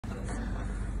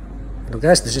Hello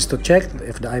guys, this is to check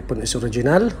if the iPhone is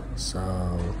original. So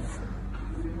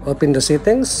open the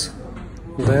settings,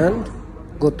 then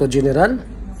go to general.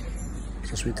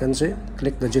 So as we can see,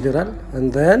 click the general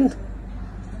and then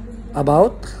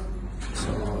about.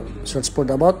 So search for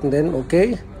the about and then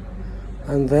okay,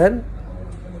 and then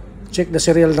check the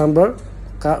serial number,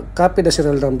 copy the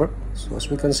serial number. So as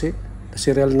we can see, the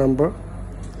serial number,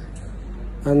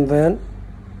 and then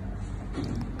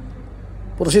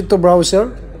proceed to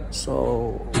browser.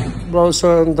 So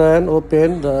browser and then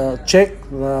open check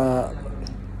the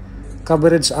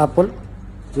coverage Apple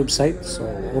website. So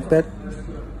open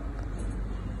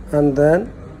and then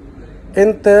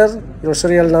enter your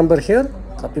serial number here,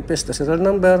 copy paste the serial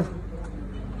number,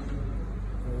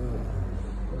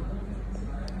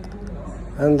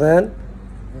 and then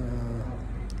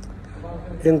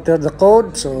enter the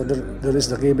code. So there is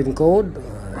the given code,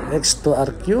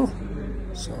 X2RQ.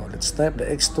 So let's type the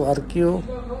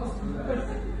X2RQ.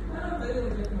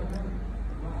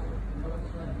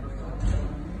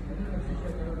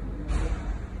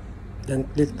 Then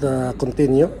click the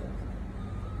continue.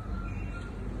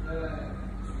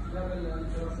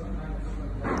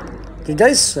 Okay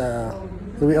guys, here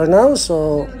we are now.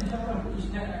 So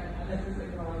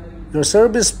your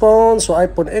service phone, so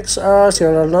iPhone XR,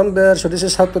 serial number. So this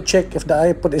is how to check if the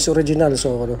iPhone is original.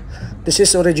 So this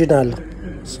is original.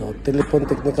 So telephone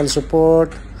technical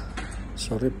support.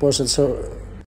 So reports and